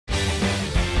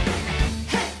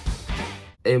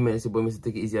Hey man, it's your boy Mr.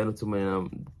 Take It Easy. I know too, man.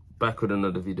 I'm back with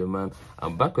another video, man.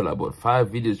 I'm back with like about 5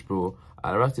 videos, bro.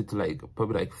 I reacted to like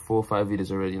probably like 4 or 5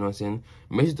 videos already, you know what I'm saying?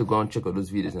 Make sure to go and check out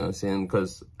those videos, you know what I'm saying?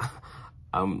 Because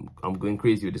I'm going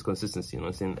crazy with this consistency, you know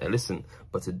what I'm saying? Listen,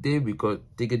 but today we got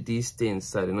Digga Stay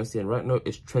Inside, you know what I'm saying? Right now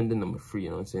it's trending number 3, you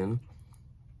know what I'm saying?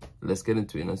 Let's get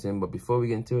into it, you know what I'm saying? But before we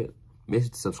get into it, make sure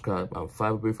to subscribe. I'm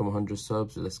 5 away from 100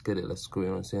 subs. Let's get it. Let's go, you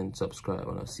know what I'm saying? Subscribe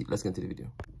and let's get into the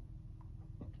video.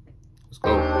 Let's go.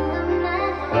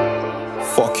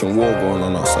 Fucking war going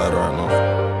on outside right now.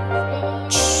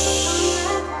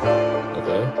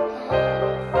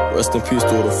 Okay. Rest in peace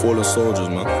to all the fallen soldiers,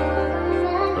 man.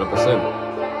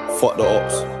 100%. Fuck the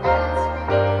ops.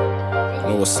 You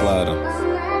know what's sliding.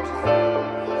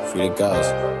 Free the guys.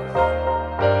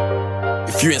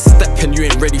 If you ain't stepping, you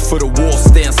ain't ready for the war,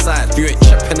 stay inside. If you ain't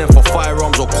chipping in for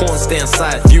firearms or corn, stay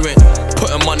inside. If you ain't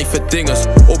putting money for dingers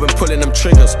or been pulling them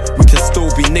triggers, we can still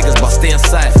be niggas, but stay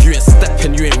inside. If you ain't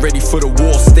stepping, you ain't ready for the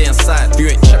war, stay inside. If you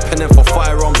ain't chipping in for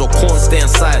firearms or corn, stay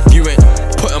inside. If you ain't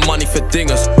putting money for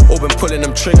dingers or been pulling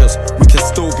them triggers, we can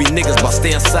still be niggas, but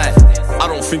stay inside. I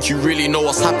don't think you really know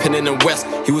what's happening in West.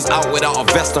 He was out without a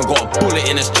vest and got a bullet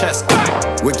in his chest.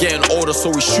 We're getting older, so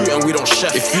we shoot and we don't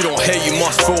chef. If you don't hear, you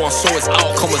must feel, and so its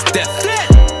outcome was death.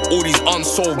 All these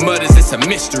unsolved murders, it's a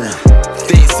mystery.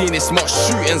 They ain't seen this much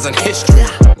shootings in history.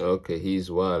 Okay, he's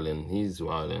wildin'. He's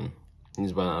wildin'.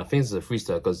 He's wildin'. I think it's a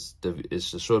freestyle because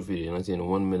it's a short video, you know what I'm saying?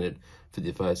 1 minute,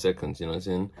 55 seconds, you know what I'm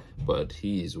saying? But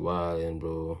he's wildin',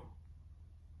 bro.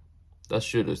 That's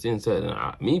true, though. Stay inside.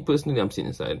 And me personally, I'm staying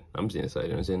inside. I'm staying inside, you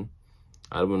know what I'm saying?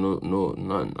 I don't know,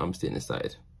 none. I'm staying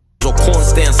inside. Or corn,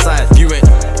 stay inside. If you ain't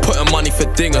putting money for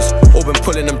dingers or been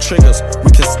pulling them triggers, we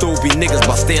can still be niggas,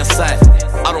 but stay inside.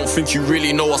 I don't think you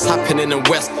really know what's happening in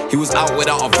West. He was out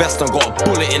without a vest and got a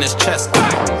bullet in his chest.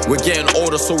 We're getting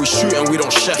older, so we shoot and we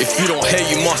don't chef. If you don't hear,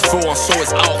 you must feel, and so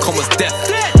its outcome was death.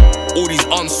 All these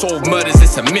unsolved murders,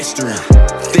 it's a mystery.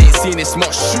 They ain't seen this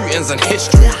much shootings in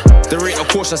history. There ain't a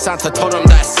caution sign to tell them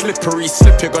that it's slippery.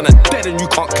 Slip, you're gonna dead and you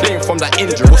can't claim from that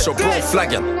injury. What's your bro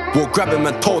flagging? We'll grab him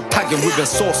and toe tagging. We've been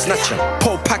soul snatching,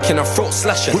 pole packing and throat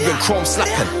slashing. We've been chrome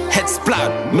slapping, head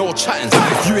splattered, no chatting.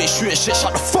 If you ain't shooting shit,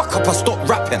 shut the fuck up and stop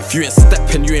rapping. If you ain't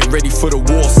stepping, you ain't ready for the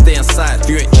war, stay inside. If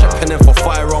you ain't chipping in for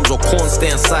firearms or corn,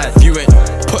 stay inside. If you ain't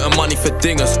putting money for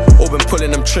dingers or been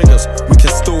pulling them triggers, we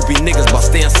can still be niggas, but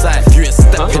stay inside. If you ain't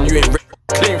stepping, you ain't ready.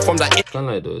 Claim from that. Can't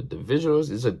lie though, the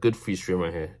visuals is a good free stream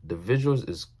right here. The visuals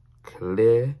is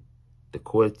clear, the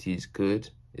quality is good,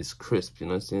 it's crisp, you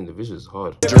know what I'm saying? The visuals is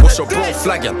hard. What's your bro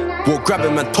flagging? We'll grab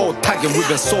him and toe tagging. We've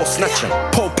been soul snatching,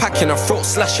 pole packing and throat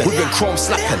slashing. We've been chrome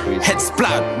slapping, head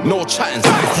splattered, no chatting.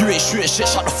 If you ain't shooting shit,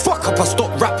 shut the fuck up and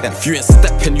stop rapping. If you ain't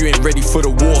stepping, you ain't ready for the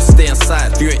war, stay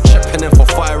inside. If you ain't chipping in for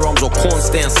firearms or corn,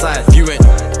 stay inside. If you ain't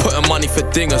putting money for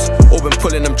dingers or been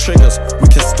pulling them triggers,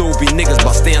 we can still be niggas,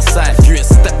 but stay inside. If you ain't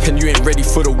stepping, you ain't ready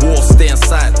for the war, stay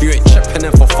inside. If you ain't chipping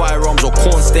in for firearms or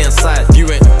corn, stay inside. If you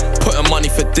ain't putting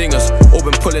money for dingers or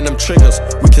been pulling them triggers,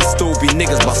 we can still be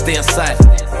niggas, but stay inside.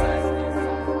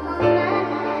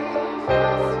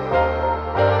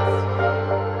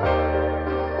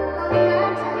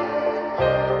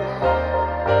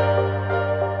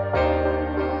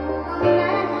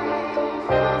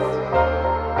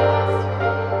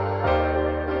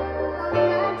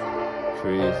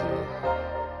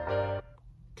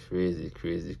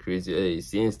 Crazy. Hey,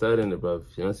 stay inside in it, bruv.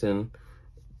 You know what I'm saying?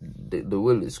 The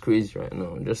will is crazy right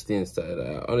now. Just stay inside.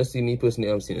 Honestly, me personally,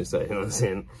 I'm staying inside. You know what I'm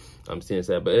saying? I'm staying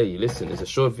inside. But hey, listen, it's a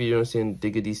short video. You know what I'm saying?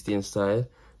 Digga Stay Inside.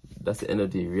 That's the end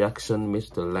of the reaction. Make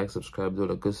sure to like, subscribe, do all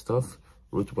the good stuff.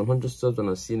 Road to 100 subs, and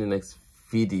I'll see you in the next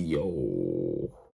video.